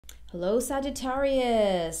Hello,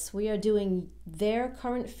 Sagittarius. We are doing their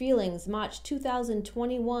current feelings, March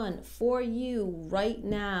 2021, for you right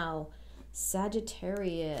now.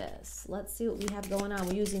 Sagittarius. Let's see what we have going on.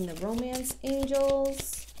 We're using the Romance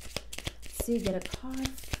Angels. Let's see, get a card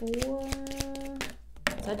for...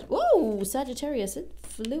 Whoa, Sagittarius, it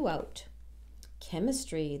flew out.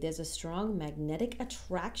 Chemistry. There's a strong magnetic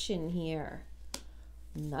attraction here.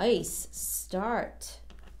 Nice start.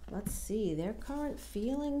 Let's see, their current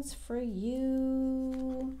feelings for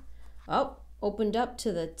you. Oh, opened up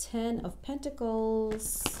to the 10 of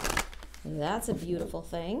Pentacles. That's a beautiful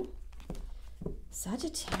thing.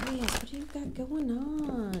 Sagittarius, what do you got going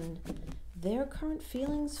on? Their current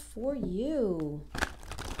feelings for you.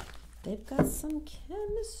 They've got some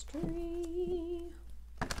chemistry.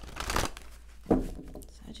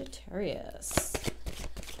 Sagittarius.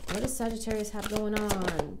 What does Sagittarius have going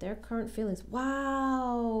on? Their current feelings.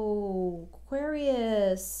 Wow.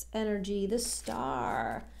 Aquarius energy, the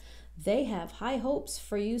star. They have high hopes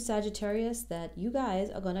for you, Sagittarius, that you guys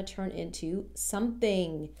are going to turn into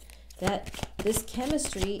something. That this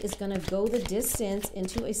chemistry is going to go the distance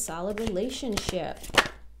into a solid relationship.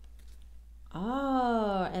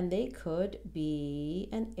 Ah, and they could be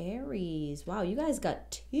an Aries. Wow, you guys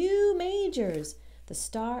got two majors, the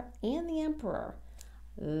star and the emperor.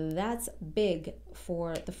 That's big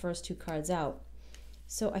for the first two cards out.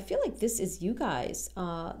 So I feel like this is you guys,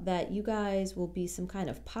 that you guys will be some kind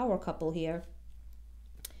of power couple here.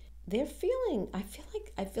 They're feeling, I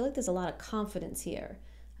feel like there's a lot of confidence here.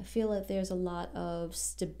 I feel like there's a lot of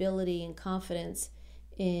stability and confidence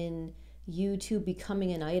in you two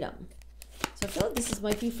becoming an item. So I feel like this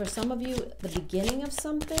might be for some of you the beginning of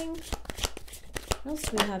something. What else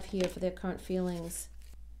do we have here for their current feelings?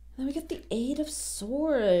 Then we get the Eight of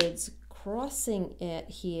Swords crossing it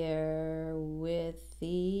here with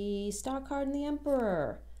the Star card and the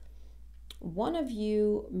Emperor. One of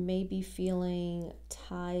you may be feeling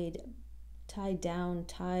tied down,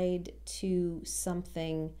 tied to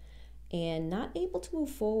something and not able to move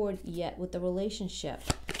forward yet with the relationship.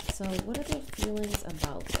 So what are their feelings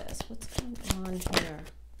about this? What's going on here?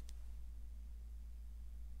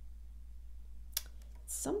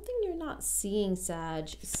 Something you're not seeing, Sag.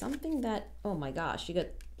 Something that, oh my gosh, you got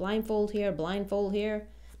blindfold here,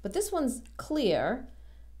 but this one's clear.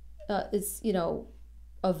 It's, you know,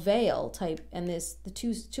 a veil type, and this the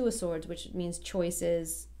two of Swords, which means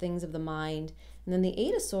choices, things of the mind, and then the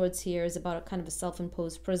Eight of Swords here is about a kind of a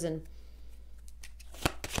self-imposed prison.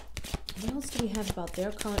 What else do we have about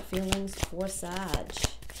their current feelings for Sag?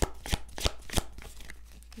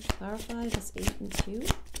 Can you clarify this 8 and 2?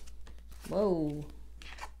 Whoa.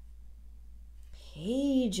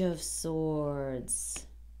 Page of Swords.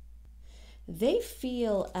 They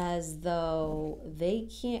feel as though they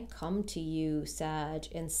can't come to you, Sag,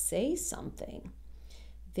 and say something.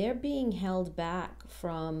 They're being held back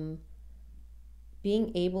from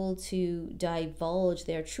being able to divulge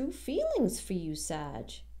their true feelings for you,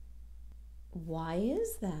 Sag. Why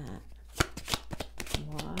is that?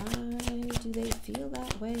 Why do they feel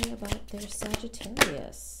that way about their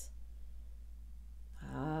Sagittarius?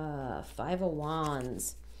 Ah, Five of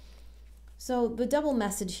Wands. So the double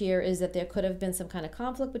message here is that there could have been some kind of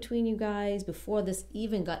conflict between you guys before this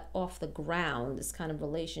even got off the ground, this kind of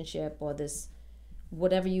relationship or this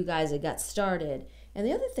whatever you guys had got started. And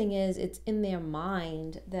the other thing is it's in their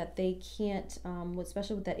mind that they can't,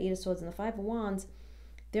 especially with that Eight of Swords and the Five of Wands,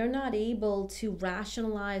 they're not able to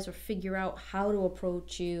rationalize or figure out how to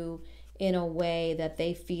approach you in a way that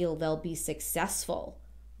they feel they'll be successful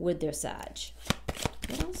with their Sag.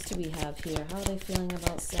 What else do we have here? How are they feeling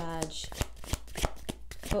about Sag?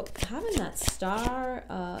 But having that star,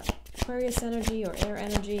 Aquarius energy or air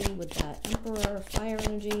energy with that Emperor, fire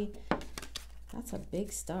energy, that's a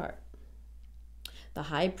big start. The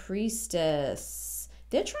High Priestess.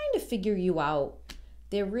 They're trying to figure you out.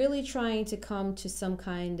 They're really trying to come to some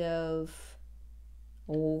kind of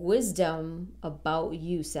wisdom about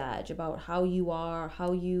you, Sag, about how you are,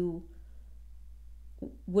 how you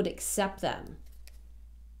would accept them,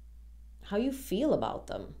 how you feel about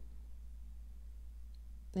them.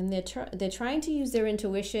 And they're trying to use their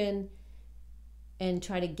intuition and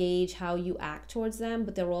try to gauge how you act towards them,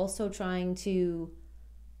 but they're also trying to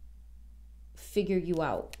figure you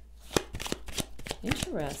out.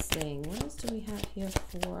 Interesting. What else do we have here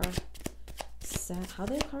for Sag? How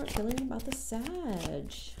they are feeling about the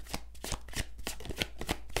Sag?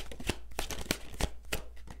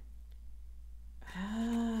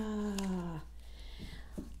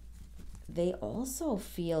 They also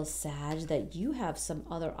feel, Sag, that you have some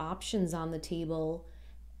other options on the table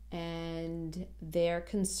and they're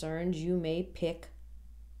concerned you may pick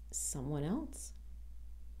someone else.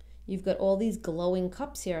 You've got all these glowing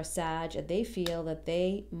cups here, Sag, and they feel that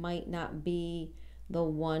they might not be the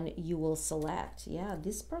one you will select. Yeah,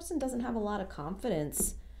 this person doesn't have a lot of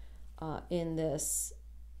confidence in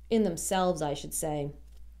themselves, I should say.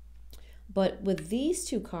 But with these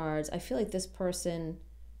two cards, I feel like this person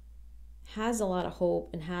has a lot of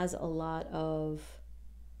hope and has a lot of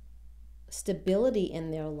stability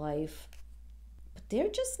in their life, but they're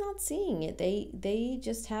just not seeing it. They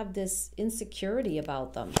just have this insecurity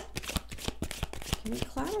about them. Can we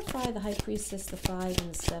clarify the High Priestess, the 5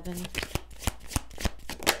 and the 7?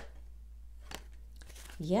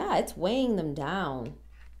 Yeah, it's weighing them down.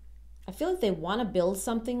 I feel like they want to build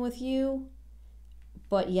something with you,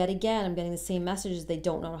 but yet again, I'm getting the same messages. They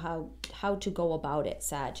don't know how to go about it,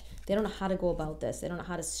 Sag. They don't know how to go about this. They don't know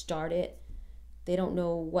how to start it. They don't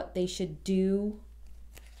know what they should do.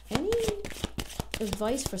 Any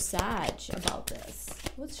advice for Sag about this?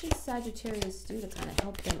 What should Sagittarius do to kind of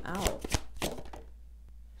help them out?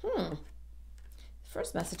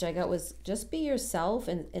 First message I got was just be yourself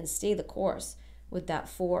and stay the course with that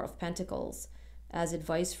 4 of Pentacles. As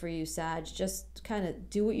advice for you, Sag, just kind of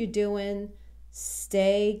do what you're doing.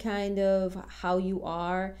 Stay kind of how you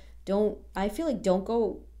are. I feel like don't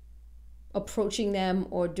go approaching them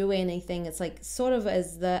or do anything. It's like it's sort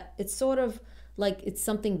of like it's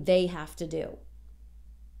something they have to do.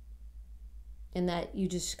 And that you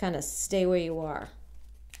just kind of stay where you are.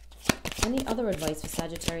 Any other advice for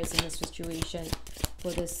Sagittarius in this situation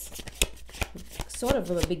for this sort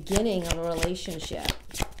of a beginning of a relationship?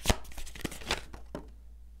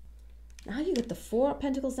 Now you get the 4 of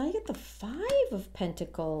Pentacles. Now you get the 5 of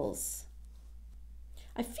Pentacles.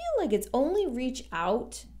 I feel like it's only reach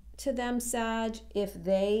out to them, Sag, if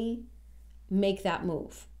they make that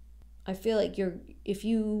move. I feel like if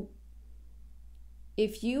you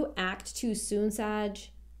act too soon, Sag,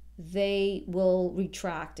 they will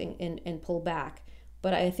retract and pull back.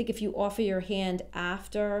 But I think if you offer your hand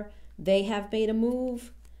after they have made a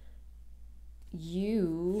move,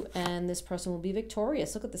 you and this person will be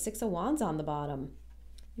victorious. Look at the 6 of Wands on the bottom.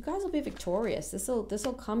 You guys will be victorious. This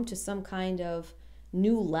will come to some kind of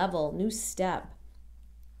new level, new step.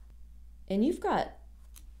 And you've got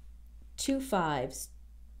 2 5s,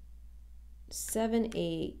 7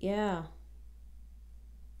 8. Yeah,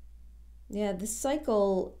 this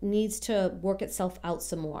cycle needs to work itself out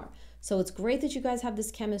some more. So it's great that you guys have this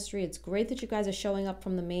chemistry. It's great that you guys are showing up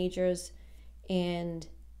from the majors, and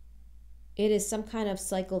it is some kind of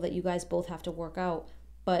cycle that you guys both have to work out.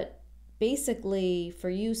 But basically, for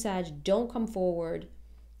you, Sag, don't come forward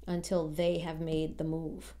until they have made the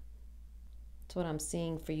move. That's what I'm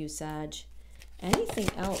seeing for you, Sag. Anything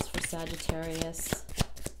else for Sagittarius?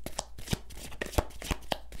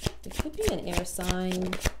 It could be an air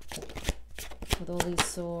sign with all these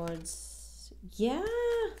swords. Yeah.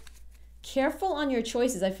 Careful on your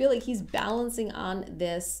choices. I feel like he's balancing on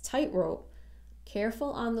this tightrope.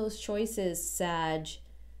 Careful on those choices, Sag.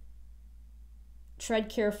 Tread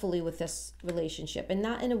carefully with this relationship, and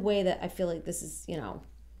not in a way that I feel like this is,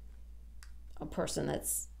 a person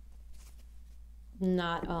that's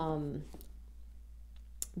not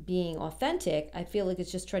being authentic. I feel like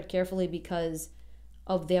it's just tread carefully because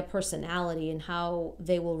of their personality and how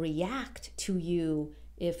they will react to you.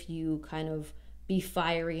 If you kind of be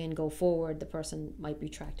fiery and go forward, the person might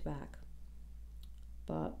retract back.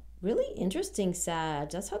 But really interesting, Sag.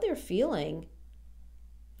 That's how they're feeling.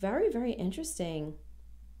 Very, very interesting.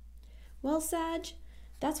 Well, Sag,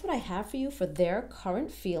 that's what I have for you for their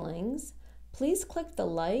current feelings. Please click the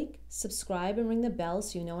like, subscribe, and ring the bell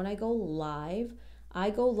so you know when I go live. I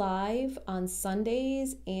go live on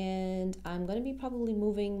Sundays, and I'm going to be probably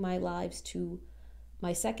moving my lives to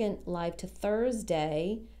my second live to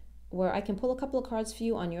Thursday, where I can pull a couple of cards for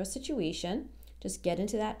you on your situation. Just get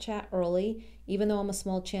into that chat early. Even though I'm a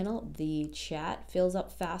small channel, the chat fills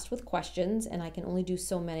up fast with questions, and I can only do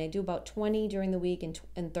so many. I do about 20 during the week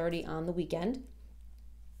and 30 on the weekend.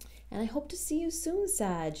 And I hope to see you soon,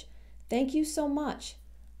 Sag. Thank you so much.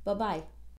 Bye-bye.